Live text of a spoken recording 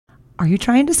Are you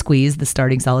trying to squeeze the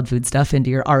starting solid food stuff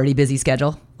into your already busy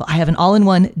schedule? Well, I have an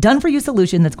all-in-one, done-for-you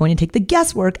solution that's going to take the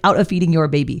guesswork out of feeding your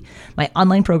baby. My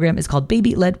online program is called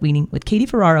Baby Led Weaning with Katie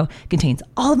Ferraro. It contains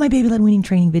all of my baby led weaning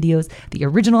training videos, the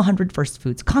original 100 First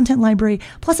Foods content library,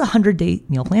 plus a 100-day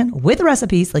meal plan with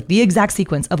recipes, like the exact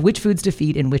sequence of which foods to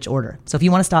feed in which order. So if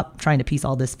you want to stop trying to piece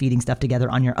all this feeding stuff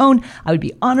together on your own, I would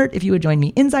be honored if you would join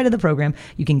me inside of the program.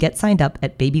 You can get signed up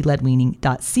at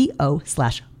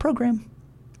babyledweaning.co/program.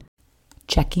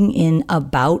 Checking in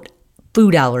about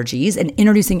food allergies and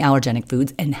introducing allergenic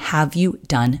foods. And have you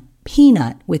done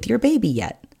peanut with your baby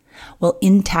yet? Well,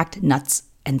 intact nuts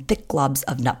and thick globs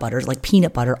of nut butters like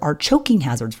peanut butter are choking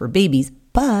hazards for babies,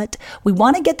 but we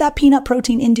want to get that peanut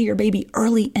protein into your baby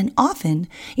early and often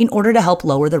in order to help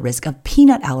lower the risk of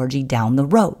peanut allergy down the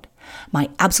road. My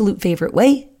absolute favorite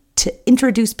way to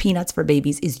introduce peanuts for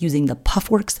babies is using the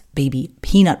Puffworks Baby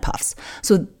Peanut Puffs.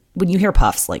 So when you hear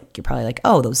puffs, like you're probably like,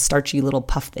 oh, those starchy little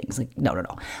puff things. Like, no.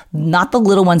 Not the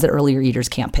little ones that earlier eaters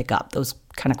can't pick up. Those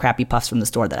kind of crappy puffs from the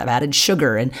store that have added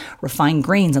sugar and refined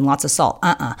grains and lots of salt.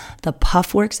 The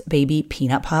Puffworks Baby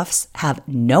Peanut Puffs have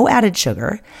no added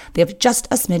sugar. They have just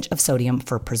a smidge of sodium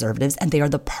for preservatives, and they are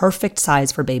the perfect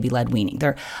size for baby-led weaning.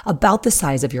 They're about the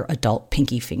size of your adult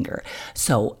pinky finger.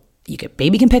 So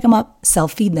baby can pick them up,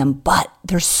 self-feed them, but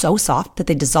they're so soft that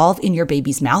they dissolve in your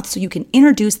baby's mouth, so you can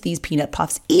introduce these peanut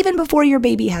puffs even before your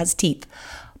baby has teeth.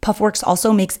 Puffworks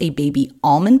also makes a baby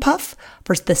almond puff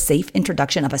for the safe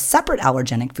introduction of a separate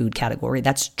allergenic food category,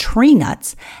 that's tree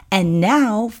nuts. And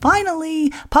now,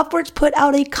 finally, Puffworks put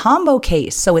out a combo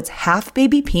case, so it's half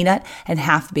baby peanut and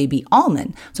half baby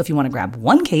almond. So if you want to grab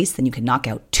one case, then you can knock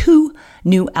out 2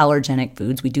 new allergenic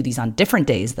foods. We do these on different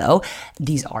days, though.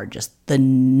 These are just the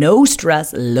no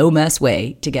stress, low mess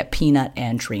way to get peanut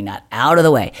and tree nut out of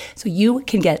the way. So you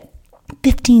can get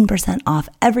 15% off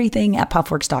everything at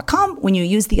puffworks.com when you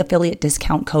use the affiliate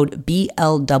discount code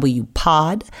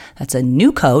BLWPOD. That's a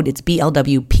new code. It's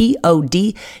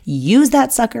BLWPOD. Use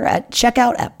that sucker at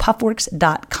checkout at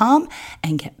puffworks.com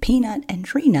and get peanut and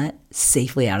tree nut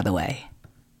safely out of the way.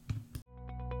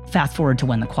 Fast forward to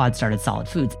when the Quad started Solid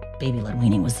Foods. Baby-led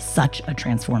weaning was such a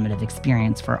transformative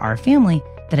experience for our family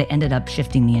that I ended up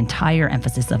shifting the entire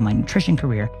emphasis of my nutrition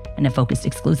career and have focused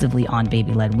exclusively on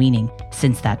baby-led weaning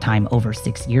since that time over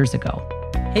 6 years ago.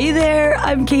 Hey there,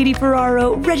 I'm Katie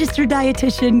Ferraro, registered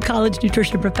dietitian, college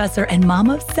nutrition professor, and mom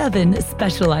of 7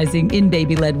 specializing in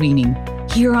baby-led weaning.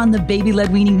 Here on the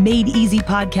Baby-Led Weaning Made Easy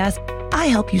podcast, I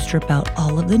help you strip out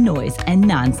all of the noise and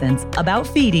nonsense about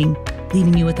feeding,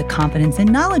 leaving you with the confidence and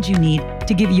knowledge you need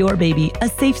to give your baby a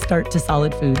safe start to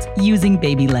solid foods using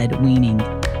baby-led weaning.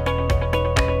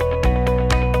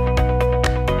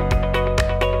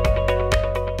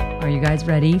 Are you guys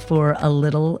ready for a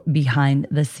little behind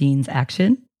the scenes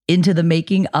action into the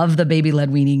making of the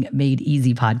Baby-Led Weaning Made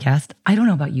Easy podcast? I don't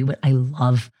know about you, but I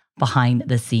love behind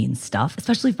the scenes stuff,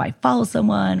 especially if I follow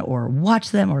someone or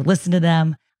watch them or listen to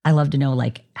them. I love to know,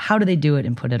 like, how do they do it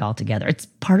and put it all together? It's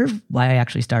part of why I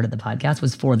actually started the podcast,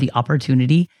 was for the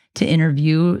opportunity to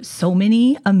interview so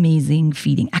many amazing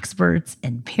feeding experts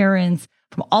and parents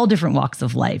from all different walks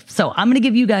of life. So I'm going to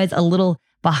give you guys a little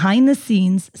behind the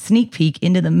scenes sneak peek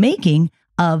into the making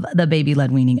of the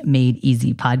Baby-Led Weaning Made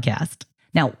Easy podcast.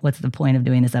 Now, what's the point of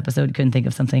doing this episode? Couldn't think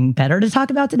of something better to talk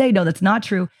about today? No, that's not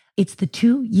true. It's the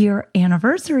 2-year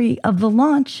anniversary of the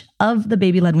launch of the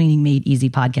Baby-Led Weaning Made Easy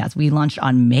podcast. We launched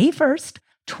on May 1st,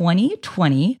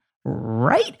 2020,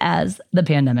 right as the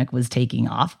pandemic was taking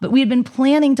off. But we had been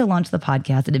planning to launch the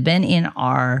podcast. It had been in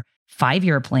our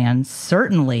 5-year plan,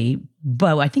 certainly,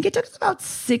 but I think it took us about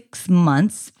 6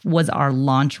 months was our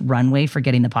launch runway for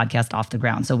getting the podcast off the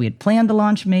ground. So we had planned to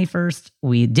launch May 1st.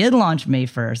 We did launch May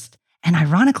 1st. And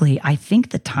ironically, I think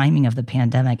the timing of the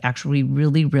pandemic actually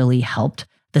really, really helped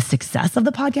the success of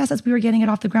the podcast as we were getting it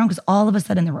off the ground, because all of a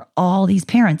sudden there were all these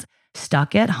parents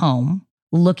stuck at home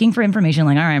looking for information,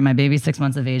 like, all right, my baby's 6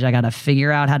 months of age. I got to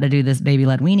figure out how to do this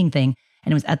baby-led weaning thing.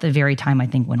 And it was at the very time, I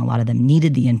think, when a lot of them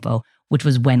needed the info, which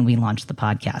was when we launched the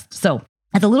podcast. So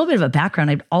as a little bit of a background,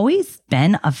 I've always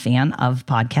been a fan of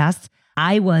podcasts.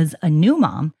 I was a new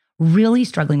mom, really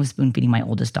struggling with spoon feeding my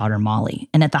oldest daughter, Molly.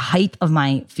 And at the height of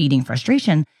my feeding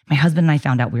frustration, my husband and I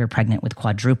found out we were pregnant with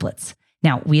quadruplets.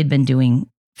 Now, we had been doing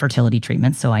fertility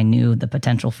treatments, so I knew the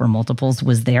potential for multiples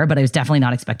was there, but I was definitely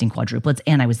not expecting quadruplets.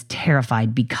 And I was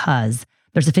terrified because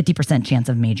there's a 50% chance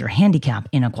of major handicap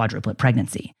in a quadruplet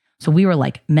pregnancy. So we were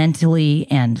like mentally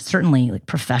and certainly like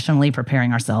professionally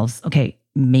preparing ourselves. Okay,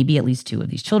 maybe at least 2 of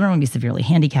these children would be severely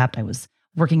handicapped. I was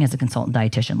working as a consultant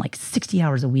dietitian, like 60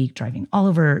 hours a week, driving all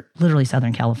over literally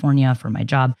Southern California for my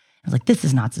job. I was like, this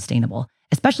is not sustainable,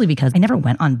 especially because I never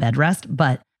went on bed rest,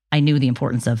 but I knew the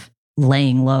importance of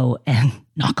laying low and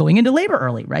not going into labor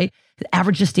early, right? The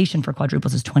average gestation for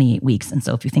quadruplets is 28 weeks. And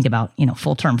so if you think about,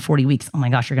 full term, 40 weeks, oh my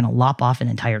gosh, you're going to lop off an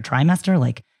entire trimester.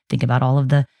 Like think about all of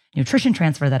the nutrition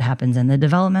transfer that happens and the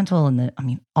developmental and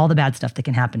all the bad stuff that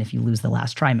can happen if you lose the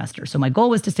last trimester. So my goal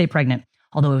was to stay pregnant,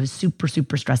 although it was super,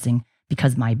 super stressing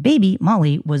because my baby,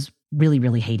 Molly, was really,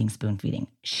 really hating spoon feeding.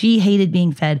 She hated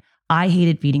being fed. I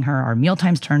hated feeding her. Our meal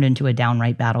times turned into a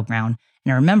downright battleground.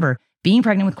 And I remember being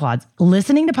pregnant with quads,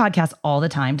 listening to podcasts all the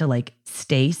time to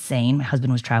stay sane. My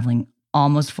husband was traveling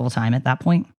almost full time at that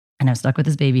point, and I was stuck with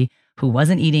this baby who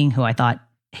wasn't eating, who I thought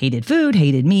hated food,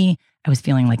 hated me. I was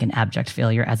feeling like an abject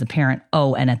failure as a parent.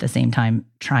 Oh, and at the same time,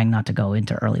 trying not to go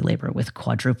into early labor with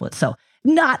quadruplets. So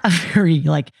not a very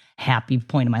happy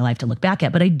point in my life to look back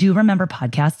at, but I do remember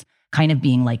podcasts kind of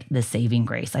being like the saving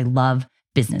grace. I love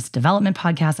business development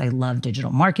podcasts. I love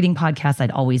digital marketing podcasts.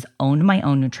 I'd always owned my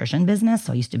own nutrition business.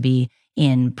 So I used to be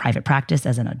in private practice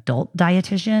as an adult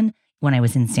dietitian when I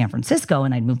was in San Francisco,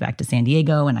 and I'd moved back to San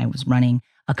Diego, and I was running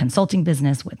a consulting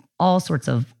business with all sorts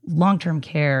of long-term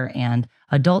care and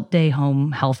adult day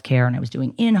home health care. And I was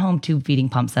doing in-home tube feeding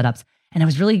pump setups. And I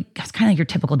was kind of your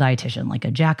typical dietitian, like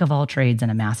a jack of all trades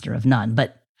and a master of none.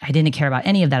 But I didn't care about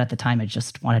any of that at the time. I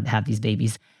just wanted to have these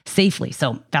babies safely.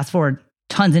 So fast forward,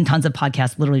 tons and tons of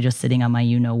podcasts, literally just sitting on my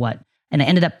you-know-what. And I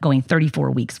ended up going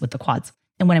 34 weeks with the quads.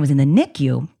 And when I was in the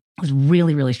NICU, I was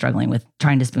really, really struggling with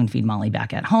trying to spoon feed Molly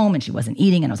back at home, and she wasn't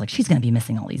eating. And I was like, she's going to be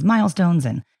missing all these milestones.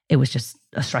 And it was just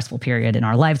a stressful period in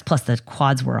our lives. Plus the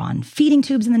quads were on feeding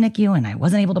tubes in the NICU, and I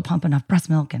wasn't able to pump enough breast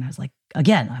milk. And I was like,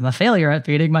 again, I'm a failure at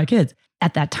feeding my kids.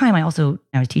 At that time, I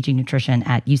was teaching nutrition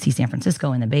at UC San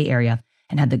Francisco in the Bay Area,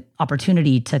 and had the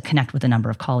opportunity to connect with a number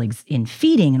of colleagues in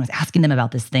feeding, and was asking them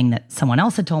about this thing that someone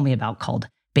else had told me about called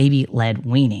baby-led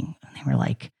weaning. And they were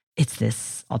like, it's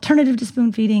this alternative to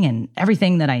spoon feeding, and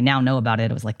everything that I now know about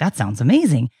it, I was like, that sounds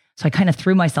amazing. So I kind of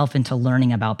threw myself into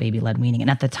learning about baby-led weaning. And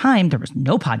at the time, there was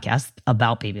no podcast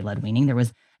about baby-led weaning. There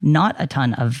was not a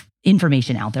ton of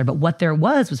information out there, but what there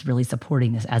was really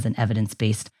supporting this as an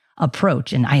evidence-based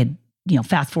approach. And I had,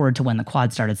 fast forward to when the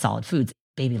quad started Solid Foods,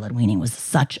 baby-led weaning was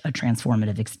such a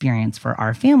transformative experience for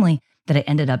our family that I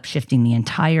ended up shifting the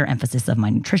entire emphasis of my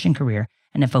nutrition career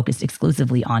and have focused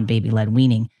exclusively on baby-led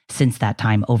weaning since that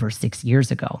time over 6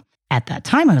 years ago. At that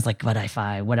time, I was like, but if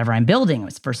whatever I'm building, I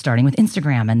was first starting with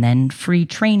Instagram and then free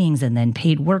trainings and then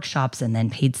paid workshops and then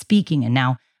paid speaking. And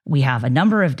now we have a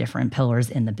number of different pillars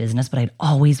in the business, but I'd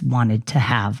always wanted to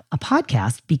have a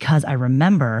podcast because I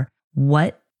remember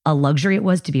what a luxury it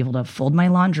was to be able to fold my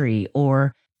laundry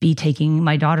or be taking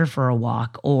my daughter for a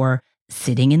walk or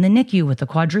sitting in the NICU with the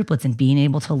quadruplets and being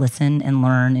able to listen and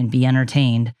learn and be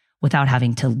entertained without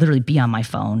having to literally be on my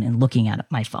phone and looking at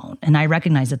my phone. And I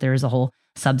recognize that there is a whole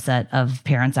subset of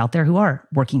parents out there who are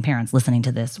working parents listening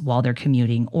to this while they're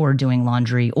commuting or doing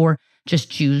laundry or just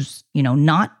choose,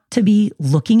 not to be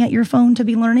looking at your phone to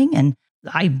be learning. And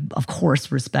I, of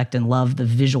course, respect and love the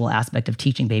visual aspect of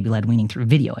teaching baby-led weaning through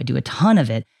video. I do a ton of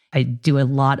it. I do a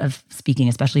lot of speaking,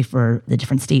 especially for the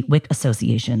different state WIC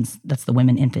associations. That's the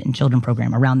Women, Infant, and Children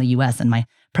program around the US. And my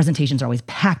presentations are always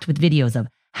packed with videos of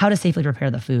how to safely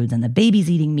prepare the foods and the baby's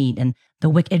eating meat. And the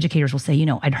WIC educators will say,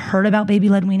 I'd heard about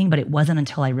baby-led weaning, but it wasn't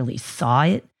until I really saw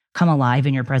it come alive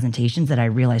in your presentations that I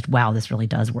realized, wow, this really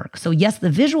does work. So yes, the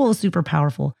visual is super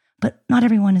powerful, but not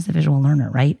everyone is a visual learner,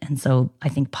 right? And so I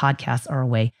think podcasts are a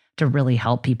way to really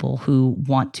help people who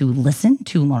want to listen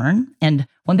to learn. And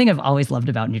one thing I've always loved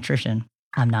about nutrition,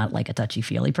 I'm not like a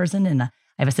touchy-feely person. And I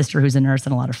have a sister who's a nurse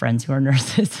and a lot of friends who are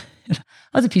nurses.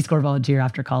 I was a Peace Corps volunteer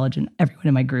after college, and everyone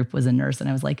in my group was a nurse. And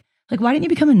I was like, why didn't you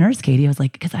become a nurse, Katie? I was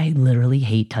like, because I literally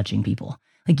hate touching people.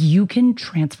 You can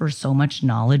transfer so much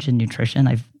knowledge in nutrition.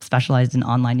 I've specialized in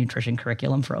online nutrition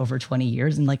curriculum for over 20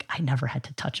 years. And I never had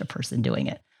to touch a person doing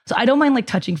it. So I don't mind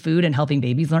touching food and helping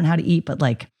babies learn how to eat, but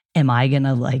am I going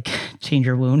to change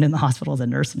your wound in the hospital as a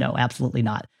nurse? No, absolutely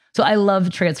not. So I love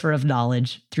transfer of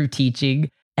knowledge through teaching.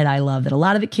 And I love that a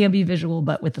lot of it can be visual,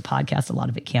 but with the podcast, a lot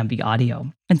of it can be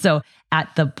audio. And so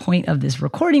at the point of this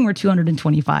recording, we're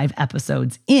 225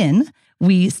 episodes in.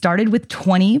 We started with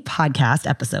 20 podcast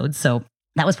episodes. So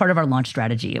that was part of our launch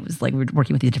strategy. It was we were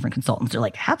working with these different consultants.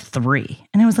 They're have 3.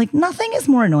 And I was like, nothing is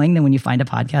more annoying than when you find a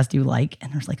podcast you like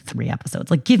and there's 3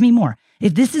 episodes. Give me more.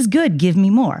 If this is good, give me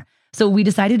more. So we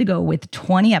decided to go with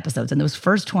 20 episodes. And those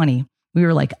first 20, we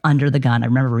were under the gun. I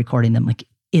remember recording them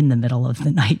in the middle of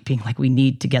the night being we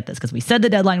need to get this because we said the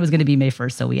deadline was going to be May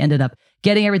 1st. So we ended up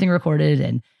getting everything recorded.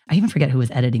 And I even forget who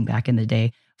was editing back in the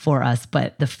day for us.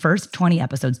 But the first 20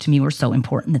 episodes to me were so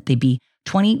important that they be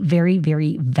 20 very,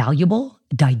 very valuable,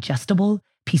 digestible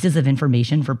pieces of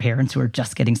information for parents who are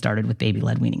just getting started with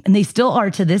baby-led weaning. And they still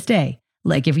are to this day.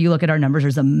 Like if you look at our numbers,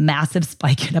 there's a massive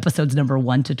spike in episodes number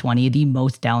 1 to 20, the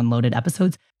most downloaded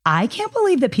episodes. I can't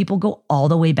believe that people go all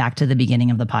the way back to the beginning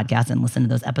of the podcast and listen to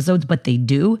those episodes, but they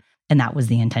do. And that was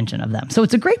the intention of them. So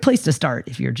it's a great place to start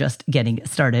if you're just getting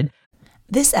started.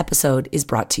 This episode is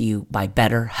brought to you by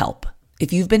BetterHelp.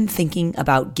 If you've been thinking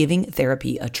about giving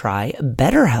therapy a try,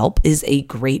 BetterHelp is a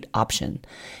great option.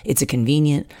 It's a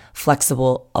convenient,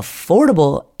 flexible,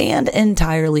 affordable, and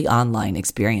entirely online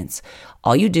experience.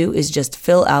 All you do is just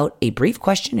fill out a brief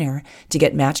questionnaire to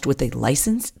get matched with a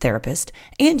licensed therapist,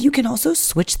 and you can also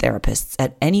switch therapists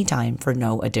at any time for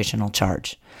no additional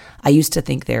charge. I used to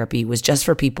think therapy was just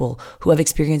for people who have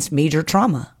experienced major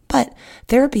trauma, but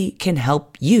therapy can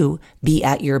help you be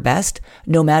at your best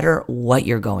no matter what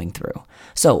you're going through.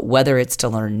 So whether it's to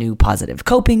learn new positive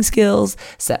coping skills,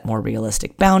 set more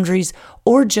realistic boundaries,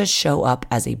 or just show up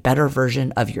as a better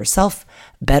version of yourself,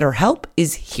 BetterHelp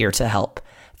is here to help.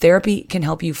 Therapy can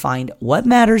help you find what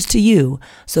matters to you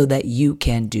so that you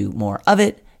can do more of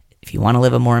it. If you want to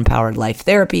live a more empowered life,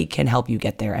 therapy can help you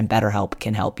get there, and BetterHelp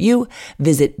can help you.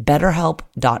 Visit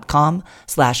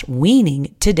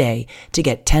betterhelp.com/weaning today to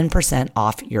get 10%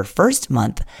 off your first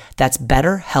month. That's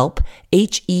BetterHelp,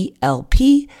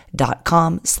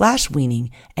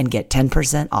 HELP.com/weaning, and get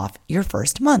 10% off your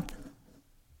first month.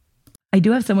 I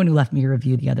do have someone who left me a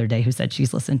review the other day who said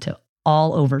she's listened to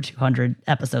all over 200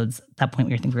 episodes. At that point,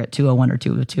 we think we're at 201 or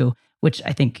 202, which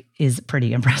I think is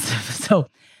pretty impressive. So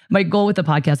my goal with the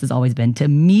podcast has always been to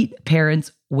meet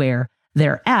parents where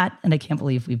they're at. And I can't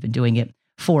believe we've been doing it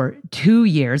for 2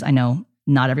 years. I know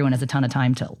not everyone has a ton of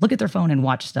time to look at their phone and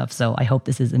watch stuff. So I hope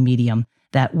this is a medium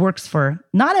that works for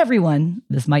not everyone.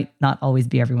 This might not always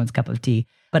be everyone's cup of tea,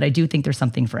 but I do think there's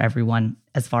something for everyone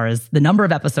as far as the number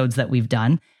of episodes that we've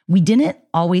done. We didn't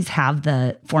always have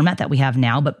the format that we have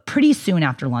now, but pretty soon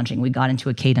after launching, we got into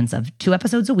a cadence of 2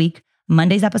 episodes a week.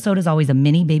 Monday's episode is always a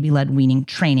mini baby-led weaning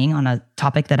training on a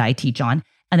topic that I teach on.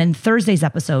 And then Thursday's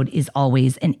episode is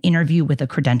always an interview with a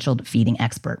credentialed feeding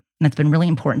expert. And it's been really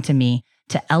important to me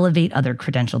to elevate other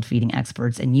credentialed feeding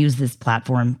experts and use this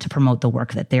platform to promote the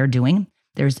work that they're doing.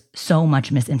 There's so much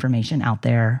misinformation out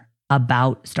there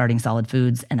about starting solid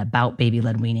foods and about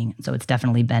baby-led weaning. So it's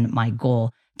definitely been my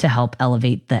goal to help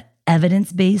elevate the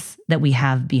evidence base that we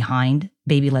have behind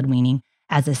baby-led weaning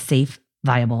as a safe,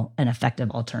 viable, and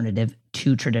effective alternative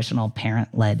to traditional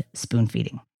parent-led spoon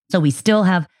feeding. So we still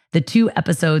have the 2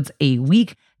 episodes a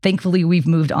week. Thankfully, we've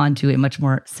moved on to a much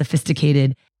more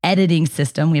sophisticated editing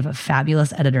system. We have a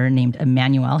fabulous editor named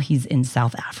Emmanuel. He's in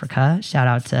South Africa. Shout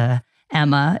out to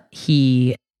Emma.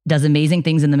 He does amazing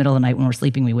things in the middle of the night when we're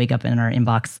sleeping. We wake up in our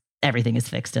inbox. Everything is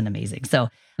fixed and amazing. So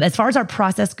as far as our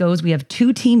process goes, we have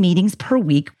 2 team meetings per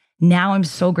week. Now I'm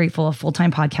so grateful a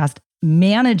full-time podcast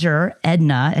manager,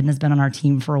 Edna. Edna's been on our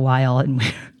team for a while, and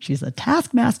she's a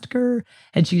taskmaster,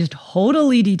 and she's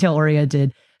totally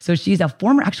detail-oriented. So she's a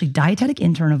former, actually, dietetic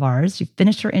intern of ours. She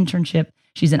finished her internship.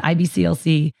 She's an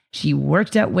IBCLC. She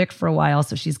worked at WIC for a while,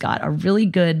 so she's got a really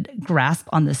good grasp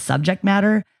on the subject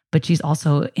matter, but she's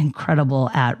also incredible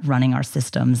at running our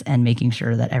systems and making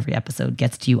sure that every episode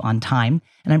gets to you on time.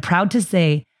 And I'm proud to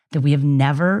say that we have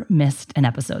never missed an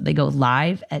episode. They go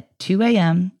live at 2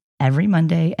 a.m. every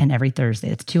Monday and every Thursday.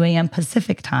 It's 2 a.m.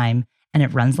 Pacific time, and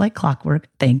it runs like clockwork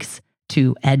thanks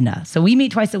to Edna. So we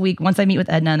meet twice a week. Once I meet with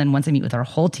Edna, and then once I meet with our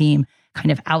whole team,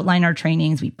 kind of outline our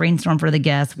trainings. We brainstorm for the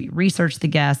guests. We research the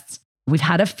guests. We've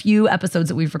had a few episodes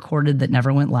that we've recorded that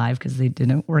never went live because they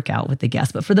didn't work out with the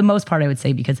guests. But for the most part, I would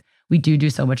say because we do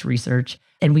so much research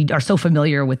and we are so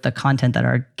familiar with the content that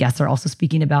our guests are also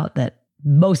speaking about that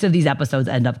most of these episodes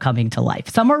end up coming to life.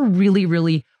 Some are really,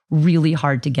 really, really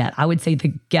hard to get. I would say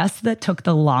the guest that took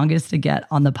the longest to get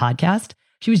on the podcast,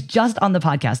 she was just on the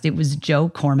podcast. It was Jo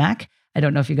Cormack. I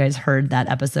don't know if you guys heard that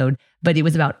episode, but it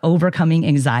was about overcoming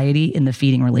anxiety in the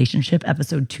feeding relationship,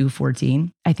 episode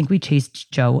 214. I think we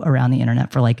chased Jo around the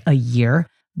internet for like a year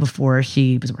before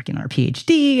she was working on her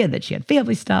PhD and that she had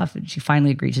family stuff. And she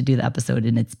finally agreed to do the episode.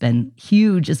 And it's been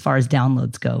huge as far as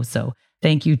downloads go. So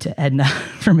thank you to Edna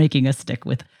for making us stick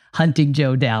with hunting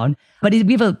Jo down. But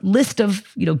we have a list of,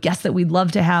 guests that we'd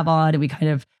love to have on, and we kind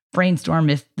of brainstorm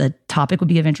if the topic would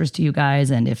be of interest to you guys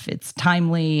and if it's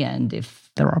timely and if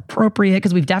they're appropriate,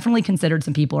 because we've definitely considered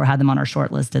some people or had them on our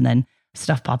short list, and then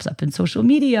stuff pops up in social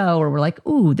media or we're like,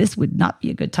 ooh, this would not be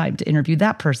a good time to interview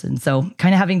that person. So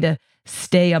kind of having to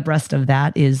stay abreast of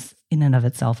that is in and of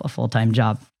itself a full-time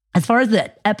job. As far as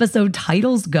the episode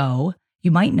titles go,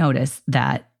 you might notice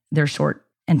that they're short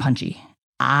and punchy.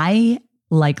 I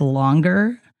like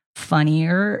longer,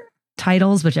 funnier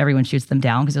titles, which everyone shoots them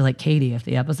down because they're like, Katie, if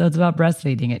the episode's about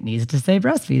breastfeeding, it needs to say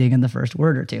breastfeeding in the first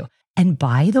word or two. And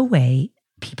by the way,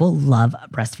 People love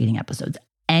breastfeeding episodes.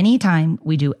 Anytime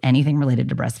we do anything related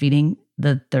to breastfeeding,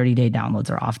 the 30-day downloads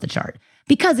are off the chart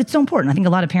because it's so important. I think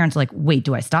a lot of parents are like, wait,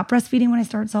 do I stop breastfeeding when I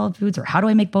start solid foods? Or how do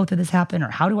I make both of this happen? Or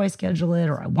how do I schedule it?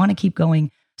 Or I want to keep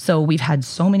going. So we've had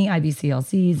so many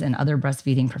IBCLCs and other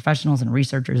breastfeeding professionals and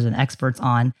researchers and experts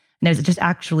on. And I was just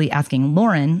actually asking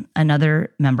Lauren,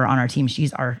 another member on our team.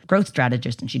 She's our growth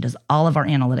strategist and she does all of our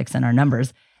analytics and our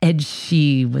numbers. And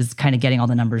she was kind of getting all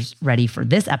the numbers ready for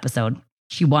this episode.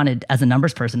 She wanted, as a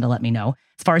numbers person, to let me know.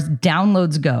 As far as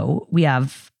downloads go, we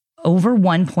have over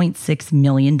 1.6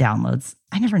 million downloads.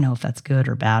 I never know if that's good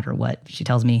or bad or what. She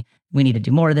tells me we need to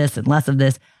do more of this and less of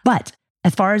this. But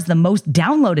as far as the most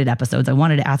downloaded episodes, I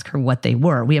wanted to ask her what they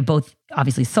were. We have both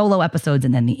obviously solo episodes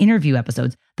and then the interview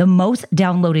episodes. The most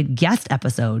downloaded guest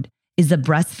episode is the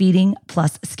breastfeeding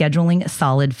plus scheduling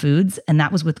solid foods. And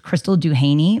that was with Crystal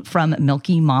Duhaney from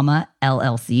Milky Mama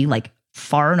LLC. Like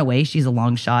far and away, she's a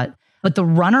long shot. But the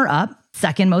runner-up,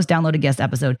 second most downloaded guest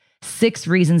episode, 6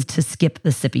 Reasons to Skip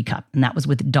the Sippy Cup. And that was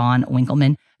with Dawn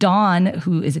Winkleman. Dawn,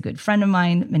 who is a good friend of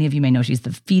mine, many of you may know she's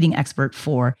the feeding expert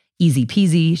for Easy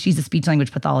Peasy. She's a speech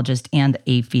language pathologist and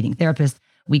a feeding therapist.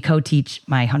 We co-teach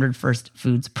my 100 First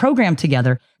Foods program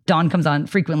together. Dawn comes on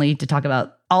frequently to talk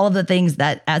about all of the things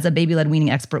that, as a baby-led weaning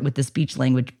expert with the speech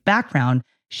language background,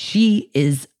 she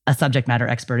is a subject matter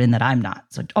expert in that I'm not.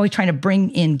 So always trying to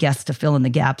bring in guests to fill in the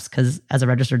gaps because as a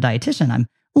registered dietitian, I'm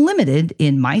limited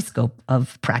in my scope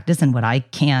of practice and what I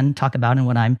can talk about and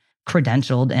what I'm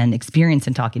credentialed and experienced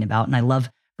in talking about. And I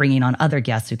love bringing on other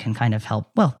guests who can kind of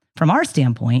help. Well, from our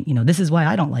standpoint, this is why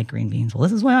I don't like green beans. Well,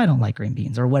 this is why I don't like green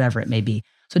beans or whatever it may be.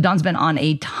 So Dawn's been on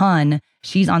a ton.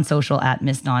 She's on social at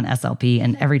Miss Dawn SLP.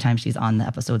 And every time she's on, the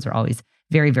episodes are always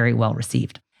very, very well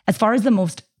received. As far as the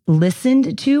most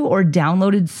listened to or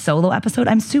downloaded solo episode,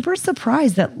 I'm super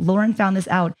surprised that Lauren found this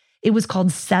out. It was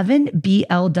called 7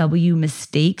 BLW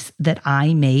Mistakes That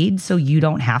I Made So You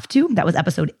Don't Have to. That was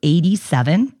episode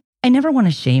 87. I never want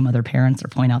to shame other parents or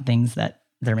point out things that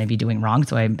they're maybe doing wrong.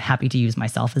 So I'm happy to use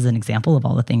myself as an example of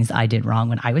all the things I did wrong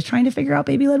when I was trying to figure out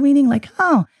baby-led weaning. Like,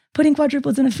 putting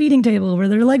quadruplets in a feeding table where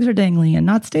their legs are dangling and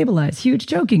not stabilized, huge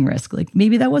choking risk. Like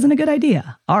maybe that wasn't a good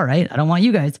idea. All right, I don't want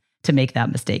you guys to make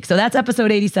that mistake. So that's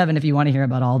episode 87 if you want to hear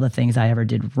about all the things I ever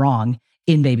did wrong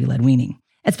in baby-led weaning.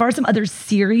 As far as some other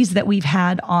series that we've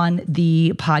had on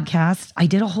the podcast, I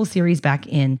did a whole series back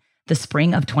in the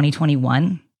spring of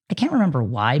 2021. I can't remember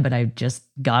why, but I just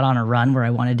got on a run where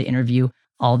I wanted to interview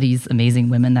all these amazing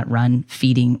women that run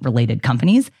feeding-related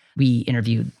companies. We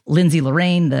interviewed Lindsay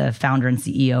Lorraine, the founder and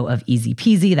CEO of Easy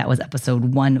Peasy. That was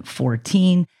episode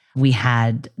 114. We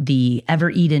had the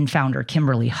Evereden founder,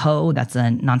 Kimberly Ho. That's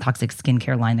a non-toxic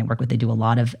skincare line they work with. They do a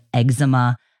lot of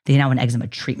eczema. They now have an eczema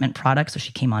treatment product. So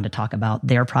she came on to talk about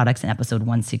their products in episode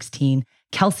 116.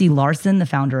 Kelsey Larson, the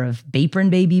founder of Bapron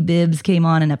Baby Bibs, came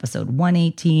on in episode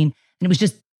 118. And it was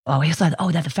just, we also had,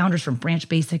 the founders from Branch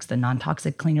Basics, the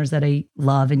non-toxic cleaners that I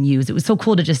love and use. It was so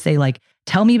cool to just say, like,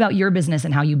 tell me about your business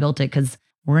and how you built it, because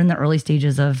we're in the early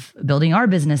stages of building our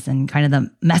business and kind of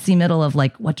the messy middle of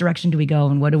like, what direction do we go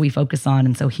and what do we focus on?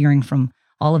 And so hearing from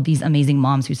all of these amazing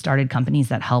moms who started companies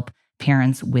that help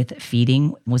parents with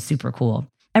feeding was super cool.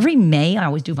 Every May, I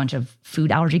always do a bunch of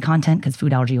food allergy content because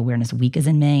Food Allergy Awareness Week is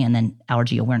in May and then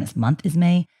Allergy Awareness Month is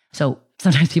May. So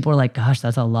sometimes people are like, gosh,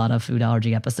 that's a lot of food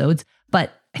allergy episodes.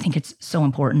 But I think it's so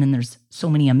important and there's so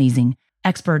many amazing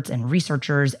experts and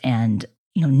researchers and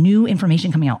new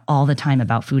information coming out all the time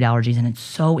about food allergies. And it's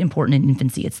so important in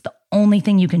infancy. It's the only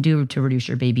thing you can do to reduce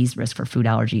your baby's risk for food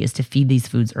allergy is to feed these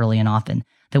foods early and often.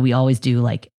 That we always do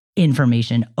like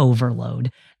information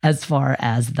overload as far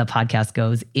as the podcast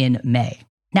goes in May.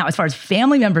 Now, as far as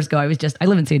family members go, I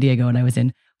live in San Diego and I was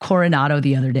in Coronado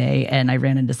the other day and I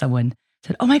ran into someone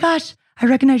said, oh my gosh, I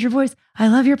recognize your voice. I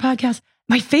love your podcast.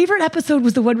 My favorite episode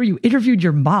was the one where you interviewed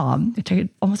your mom, which I had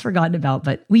almost forgotten about,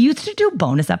 but we used to do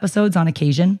bonus episodes on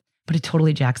occasion, but it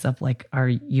totally jacks up like our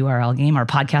URL game. Our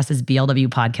podcast is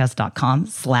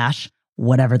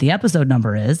blwpodcast.com/whatever the episode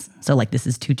number is. So like this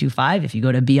is 225. If you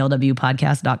go to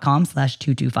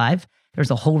blwpodcast.com/225,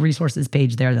 there's a whole resources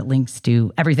page there that links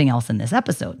to everything else in this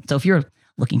episode. So if you're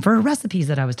looking for recipes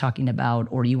that I was talking about,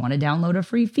 or you want to download a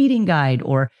free feeding guide,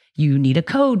 or you need a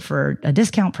code for a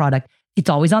discount product, it's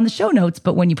always on the show notes,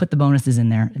 but when you put the bonuses in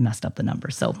there, it messed up the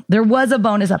numbers. So there was a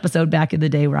bonus episode back in the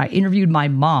day where I interviewed my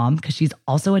mom because she's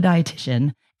also a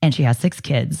dietitian and she has 6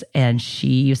 kids. And she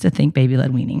used to think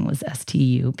baby-led weaning was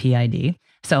STUPID.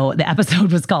 So the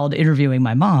episode was called Interviewing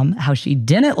My Mom, how she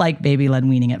didn't like baby-led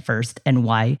weaning at first and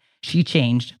why she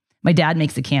changed. My dad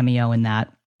makes a cameo in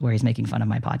that. where he's making fun of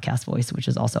my podcast voice, which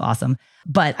is also awesome.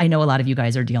 But I know a lot of you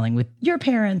guys are dealing with your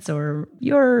parents or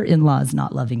your in-laws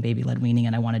not loving baby-led weaning.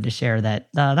 And I wanted to share that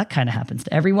that kind of happens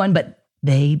to everyone, but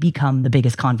they become the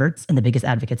biggest converts and the biggest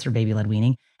advocates for baby-led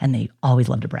weaning. And they always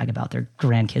love to brag about their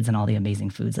grandkids and all the amazing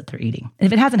foods that they're eating. And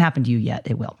if it hasn't happened to you yet,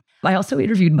 it will. I also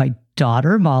interviewed my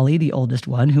daughter, Molly, the oldest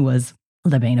one, who was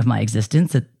the bane of my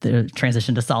existence at the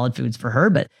transition to solid foods for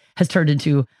her, but has turned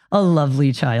into a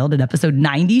lovely child. In episode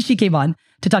 90, she came on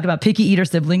to talk about picky eater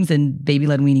siblings and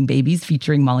baby-led weaning babies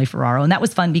featuring Molly Ferraro. And that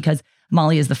was fun because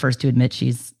Molly is the first to admit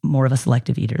she's more of a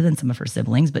selective eater than some of her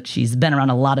siblings, but she's been around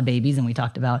a lot of babies. And we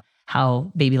talked about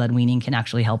how baby-led weaning can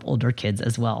actually help older kids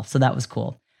as well. So that was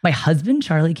cool. My husband,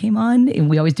 Charlie, came on, and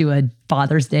we always do a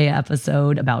Father's Day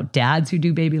episode about dads who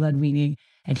do baby-led weaning.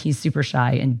 And he's super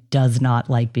shy and does not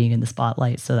like being in the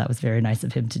spotlight. So that was very nice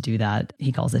of him to do that.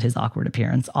 He calls it his awkward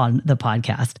appearance on the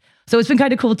podcast. So it's been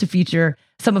kind of cool to feature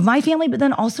some of my family, but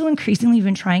then also increasingly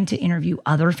been trying to interview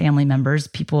other family members,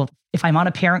 people. If I'm on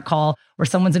a parent call or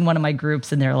someone's in one of my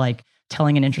groups and they're like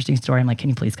telling an interesting story, I'm like, can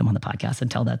you please come on the podcast and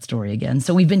tell that story again?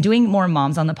 So we've been doing more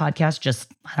moms on the podcast.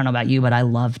 Just, I don't know about you, but I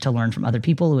love to learn from other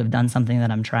people who have done something that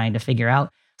I'm trying to figure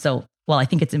out. So while I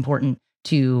think it's important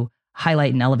to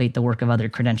highlight and elevate the work of other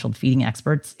credentialed feeding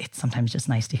experts, it's sometimes just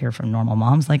nice to hear from normal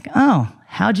moms like, oh,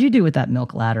 how'd you do with that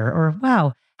milk ladder? Or,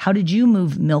 wow, how did you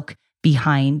move milk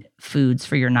behind foods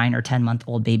for your 9 or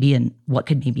 10-month-old baby? And what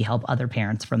could maybe help other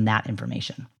parents from that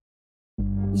information?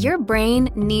 Your brain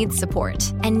needs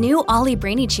support, and new Ollie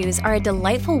Brainy Chews are a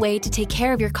delightful way to take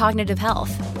care of your cognitive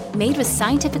health. Made with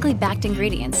scientifically backed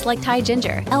ingredients like Thai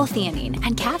ginger, L-theanine,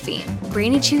 and caffeine,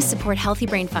 Brainy Chews support healthy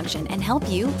brain function and help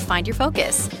you find your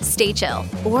focus, stay chill,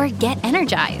 or get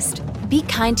energized. Be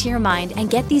kind to your mind and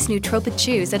get these nootropic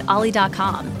chews at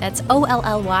ollie.com. That's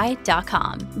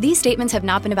OLLY.com. These statements have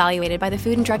not been evaluated by the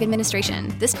Food and Drug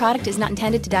Administration. This product is not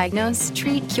intended to diagnose,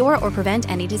 treat, cure, or prevent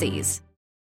any disease.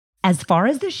 As far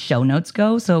as the show notes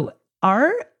go, so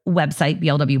our website,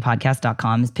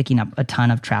 blwpodcast.com, is picking up a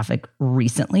ton of traffic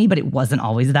recently, but it wasn't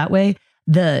always that way.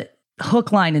 The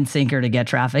hook, line, and sinker to get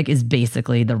traffic is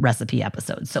basically the recipe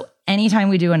episodes. So anytime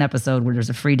we do an episode where there's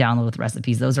a free download with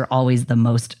recipes, those are always the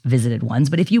most visited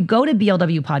ones. But if you go to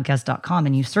blwpodcast.com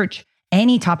and you search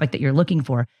any topic that you're looking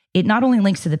for, it not only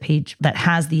links to the page that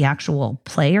has the actual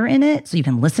player in it, so you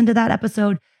can listen to that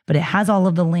episode, but it has all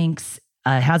of the links.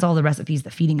 It has all the recipes,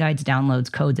 the feeding guides,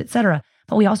 downloads, codes, etc.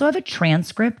 But we also have a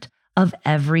transcript of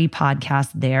every podcast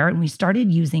there. And we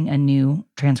started using a new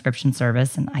transcription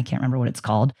service, and I can't remember what it's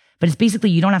called, but it's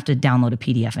basically, you don't have to download a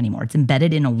PDF anymore. It's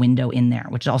embedded in a window in there,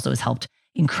 which also has helped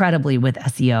incredibly with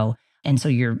SEO. And so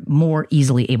you're more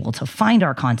easily able to find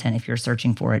our content if you're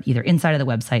searching for it, either inside of the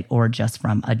website or just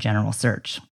from a general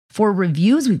search. For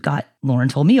reviews, we've got, Lauren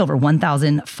told me, over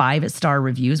 1,000 5-star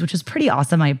reviews, which is pretty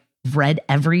awesome. I read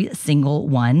every single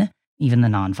one, even the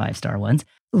non-5-star ones.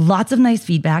 Lots of nice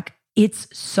feedback. It's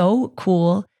so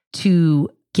cool to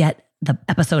get the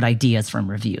episode ideas from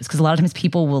reviews, because a lot of times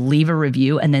people will leave a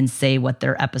review and then say what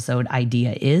their episode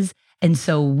idea is. And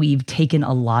so we've taken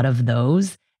a lot of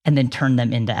those and then turned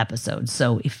them into episodes.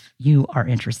 So if you are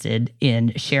interested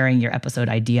in sharing your episode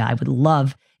idea, I would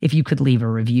love if you could leave a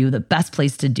review. The best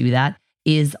place to do that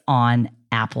is on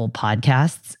Apple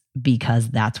Podcasts, because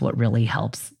that's what really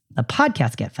helps the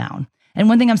podcast get found. And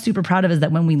one thing I'm super proud of is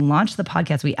that when we launched the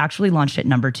podcast, we actually launched it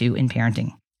number 2 in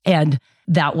parenting. And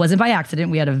that wasn't by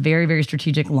accident. We had a very, very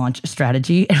strategic launch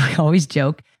strategy. And we always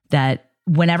joke that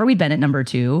whenever we've been at number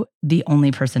 2, the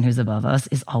only person who's above us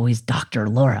is always Dr.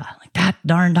 Laura. Like, that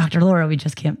darn Dr. Laura, we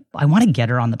just can't, I want to get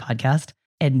her on the podcast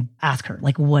and ask her,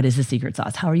 like, what is the secret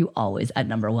sauce? How are you always at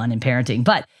number 1 in parenting?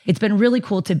 But it's been really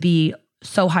cool to be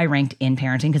so high ranked in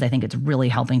parenting, because I think it's really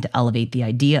helping to elevate the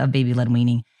idea of baby-led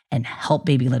weaning and help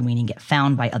baby-led weaning get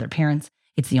found by other parents.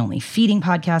 It's the only feeding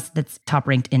podcast that's top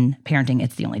ranked in parenting.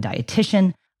 It's the only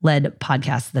dietitian-led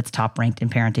podcast that's top ranked in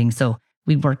parenting. So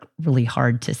we work really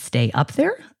hard to stay up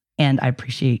there. And I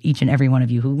appreciate each and every one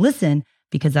of you who listen,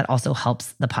 because that also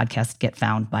helps the podcast get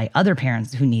found by other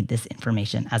parents who need this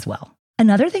information as well.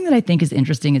 Another thing that I think is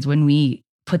interesting is when we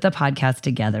put the podcast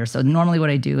together. So normally what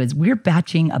I do is we're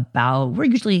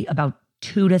usually about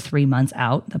 2 to 3 months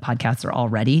out. The podcasts are all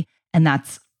ready. And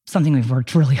that's something we've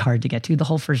worked really hard to get to. The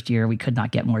whole first year, we could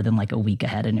not get more than like a week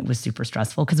ahead. And it was super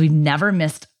stressful because we've never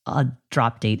missed a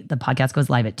drop date. The podcast goes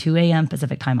live at 2 a.m.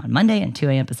 Pacific time on Monday and 2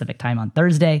 a.m. Pacific time on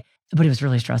Thursday. But it was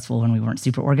really stressful when we weren't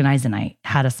super organized, and I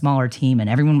had a smaller team and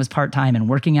everyone was part-time and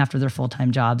working after their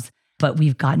full-time jobs. But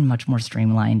we've gotten much more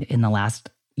streamlined in the last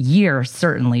year,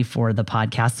 certainly for the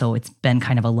podcast. So it's been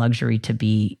kind of a luxury to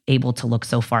be able to look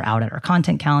so far out at our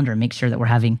content calendar and make sure that we're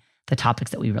having the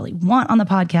topics that we really want on the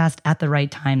podcast at the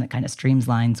right time that kind of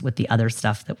streamlines with the other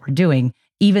stuff that we're doing.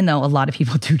 Even though a lot of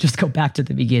people do just go back to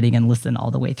the beginning and listen all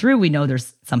the way through, we know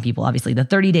there's some people, obviously the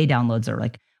 30-day downloads are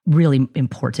like really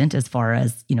important as far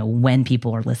as, when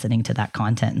people are listening to that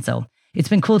content. And so it's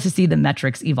been cool to see the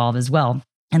metrics evolve as well.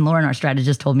 And Lauren, our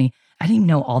strategist, told me, I didn't even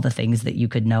know all the things that you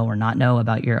could know or not know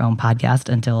about your own podcast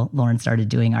until Lauren started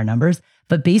doing our numbers.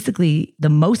 But basically the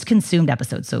most consumed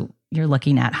episodes, so you're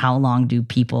looking at how long do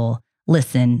people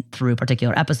listen through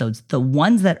particular episodes. The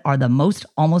ones that are the most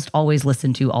almost always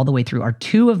listened to all the way through are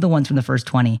 2 of the ones from the first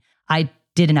 20. I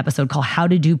did an episode called How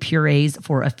to Do Purees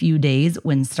for a Few Days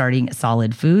When Starting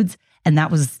Solid Foods. And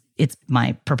it's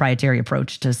my proprietary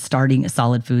approach to starting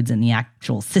solid foods and the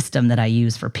actual system that I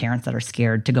use for parents that are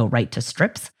scared to go right to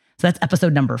strips. So that's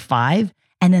episode number 5.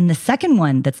 And then the second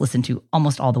one that's listened to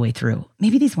almost all the way through,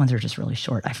 maybe these ones are just really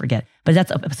short, I forget, but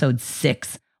that's episode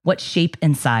 6. What shape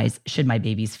and size should my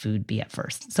baby's food be at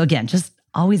first? So again, just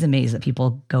always amazed that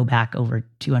people go back over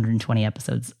 220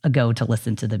 episodes ago to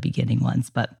listen to the beginning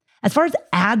ones. But as far as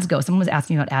ads go, someone was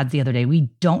asking about ads the other day. We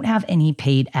don't have any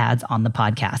paid ads on the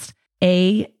podcast.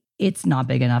 It's not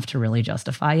big enough to really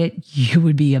justify it. You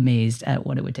would be amazed at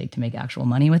what it would take to make actual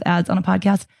money with ads on a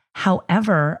podcast.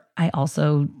 However, I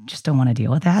also just don't want to deal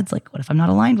with ads. Like, what if I'm not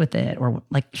aligned with it? Or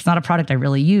like, it's not a product I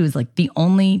really use. Like, the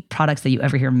only products that you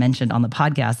ever hear mentioned on the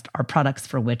podcast are products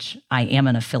for which I am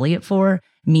an affiliate for,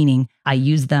 meaning I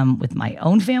use them with my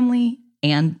own family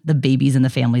and the babies and the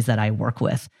families that I work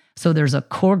with. So there's a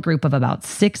core group of about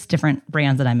 6 different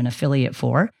brands that I'm an affiliate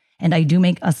for. And I do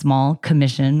make a small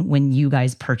commission when you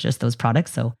guys purchase those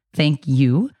products. So thank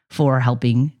you for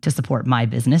helping to support my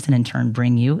business and in turn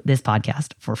bring you this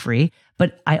podcast for free.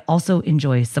 But I also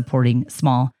enjoy supporting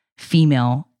small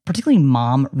female, particularly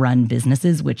mom-run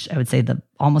businesses, which I would say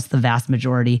almost the vast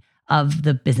majority of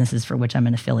the businesses for which I'm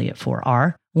an affiliate for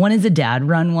are. One is a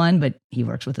dad-run one, but he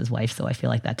works with his wife, so I feel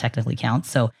like that technically counts.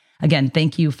 So again,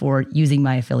 thank you for using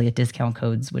my affiliate discount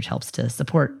codes, which helps to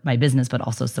support my business, but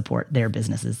also support their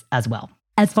businesses as well.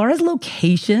 As far as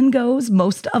location goes,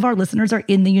 most of our listeners are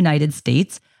in the United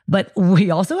States, but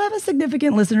we also have a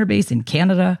significant listener base in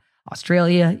Canada,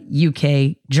 Australia,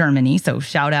 UK, Germany. So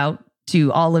shout out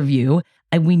to all of you.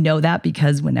 And we know that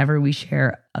because whenever we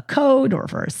share a code or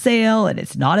for a sale and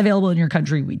it's not available in your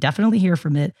country, we definitely hear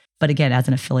from it. But again, as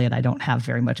an affiliate, I don't have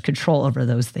very much control over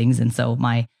those things. And so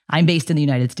I'm based in the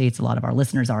United States. A lot of our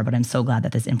listeners are, but I'm so glad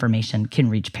that this information can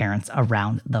reach parents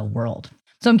around the world.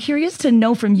 So I'm curious to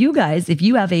know from you guys if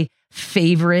you have a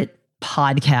favorite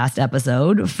podcast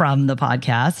episode from the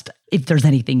podcast, if there's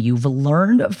anything you've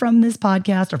learned from this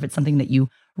podcast, or if it's something that you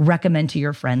recommend to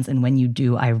your friends. And when you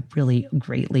do, I really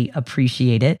greatly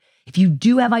appreciate it. If you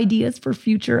do have ideas for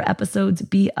future episodes,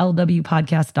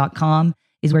 blwpodcast.com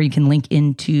is where you can link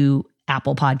into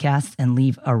Apple Podcasts and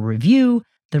leave a review.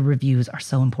 The reviews are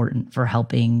so important for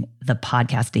helping the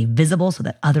podcast stay visible so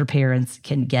that other parents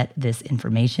can get this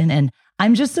information. And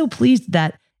I'm just so pleased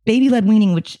that baby-led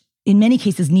weaning, which in many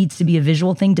cases needs to be a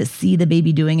visual thing to see the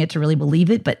baby doing it, to really believe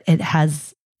it, but it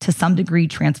has to some degree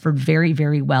transferred very,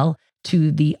 very well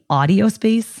to the audio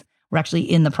space. We're actually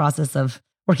in the process of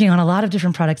working on a lot of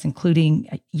different products, including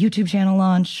a YouTube channel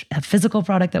launch, a physical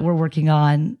product that we're working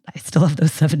on. I still have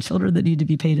those 7 children that need to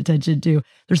be paid attention to.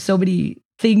 There's so many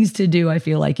things to do, I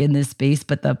feel like, in this space,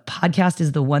 but the podcast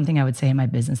is the one thing I would say in my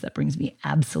business that brings me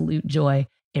absolute joy.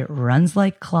 It runs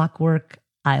like clockwork.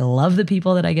 I love the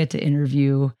people that I get to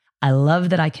interview. I love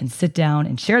that I can sit down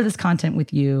and share this content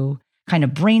with you, kind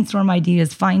of brainstorm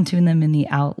ideas, fine-tune them in the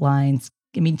outlines.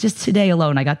 I mean, just today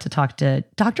alone, I got to talk to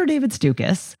Dr. David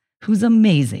Stukus, who's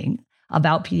amazing,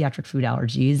 about pediatric food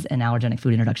allergies and allergenic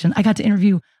food introduction. I got to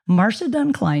interview Marsha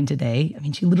Dunn Klein today. I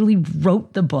mean, she literally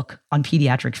wrote the book on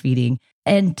pediatric feeding.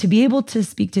 And to be able to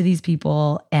speak to these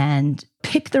people and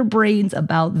pick their brains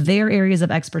about their areas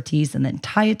of expertise and then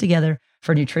tie it together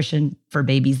for nutrition for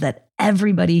babies that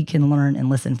everybody can learn and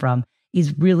listen from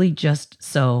is really just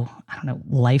so,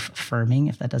 life-affirming,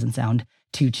 if that doesn't sound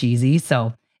too cheesy.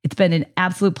 So it's been an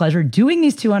absolute pleasure doing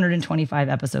these 225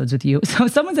 episodes with you. So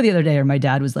someone said the other day, or my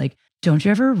dad was like, don't you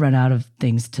ever run out of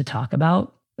things to talk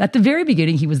about? At the very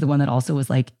beginning, he was the one that also was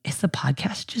like, is the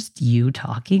podcast just you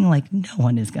talking? Like, no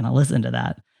one is going to listen to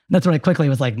that. And that's when I quickly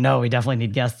was like, no, we definitely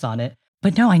need guests on it.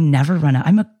 But no, I never run out.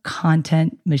 I'm a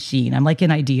content machine. I'm like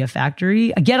an idea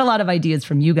factory. I get a lot of ideas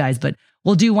from you guys, but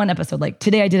we'll do one episode. Like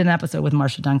today, I did an episode with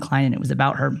Marsha Dunn Klein, and it was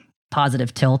about her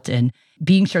positive tilt and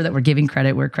being sure that we're giving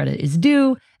credit where credit is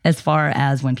due, as far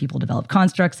as when people develop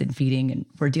constructs and feeding, and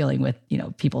we're dealing with,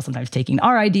 people sometimes taking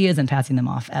our ideas and passing them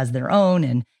off as their own.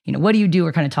 And, what do you do?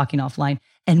 We're kind of talking offline.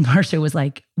 And Marcia was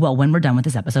like, well, when we're done with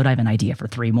this episode, I have an idea for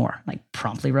 3 more. Like,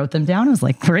 promptly wrote them down. I was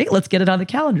like, great, let's get it on the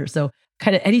calendar. So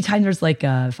kind of anytime there's like,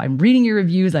 if I'm reading your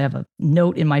reviews, I have a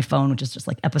note in my phone, which is just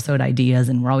like episode ideas,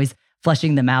 and we're always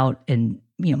fleshing them out. And,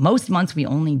 most months we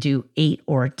only do 8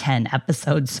 or 10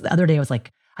 episodes. The other day I was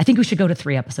like, I think we should go to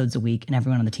 3 episodes a week. And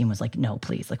everyone on the team was like, no,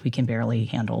 please. Like, we can barely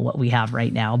handle what we have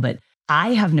right now. But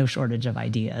I have no shortage of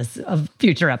ideas of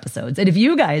future episodes. And if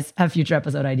you guys have future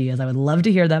episode ideas, I would love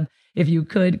to hear them. If you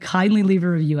could kindly leave a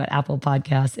review at Apple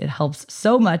Podcasts, it helps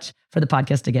so much for the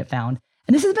podcast to get found.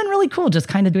 And this has been really cool, just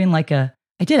kind of doing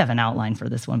I did have an outline for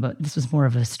this one, but this was more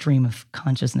of a stream of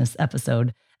consciousness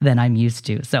episode than I'm used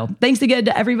to. So thanks again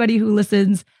to everybody who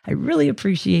listens. I really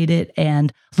appreciate it,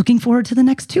 and looking forward to the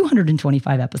next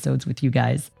 225 episodes with you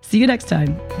guys. See you next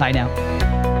time. Bye now.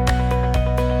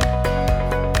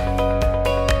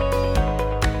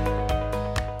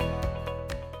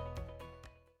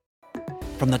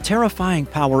 From the terrifying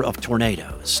power of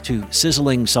tornadoes to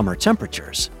sizzling summer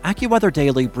temperatures, AccuWeather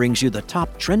Daily brings you the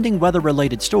top trending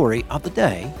weather-related story of the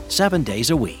day, 7 days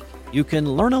a week. You can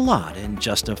learn a lot in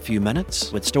just a few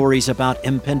minutes with stories about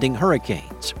impending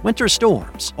hurricanes, winter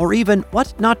storms, or even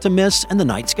what not to miss in the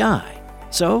night sky.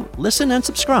 So listen and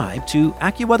subscribe to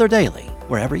AccuWeather Daily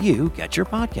wherever you get your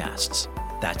podcasts.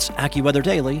 That's AccuWeather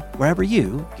Daily wherever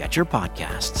you get your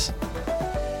podcasts.